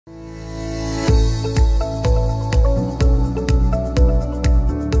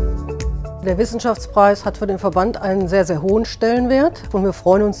Der Wissenschaftspreis hat für den Verband einen sehr, sehr hohen Stellenwert und wir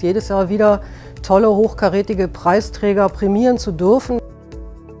freuen uns jedes Jahr wieder, tolle, hochkarätige Preisträger prämieren zu dürfen.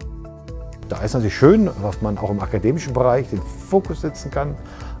 Da ist natürlich schön, dass man auch im akademischen Bereich den Fokus setzen kann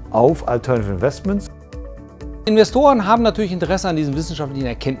auf Alternative Investments. Investoren haben natürlich Interesse an diesen wissenschaftlichen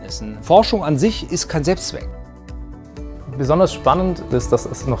Erkenntnissen. Forschung an sich ist kein Selbstzweck. Besonders spannend ist, dass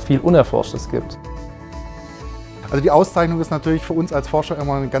es noch viel Unerforschtes gibt. Also die Auszeichnung ist natürlich für uns als Forscher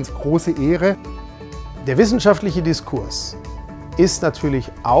immer eine ganz große Ehre. Der wissenschaftliche Diskurs ist natürlich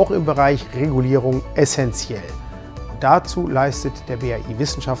auch im Bereich Regulierung essentiell. Und dazu leistet der BAI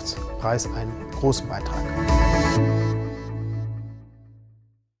Wissenschaftspreis einen großen Beitrag.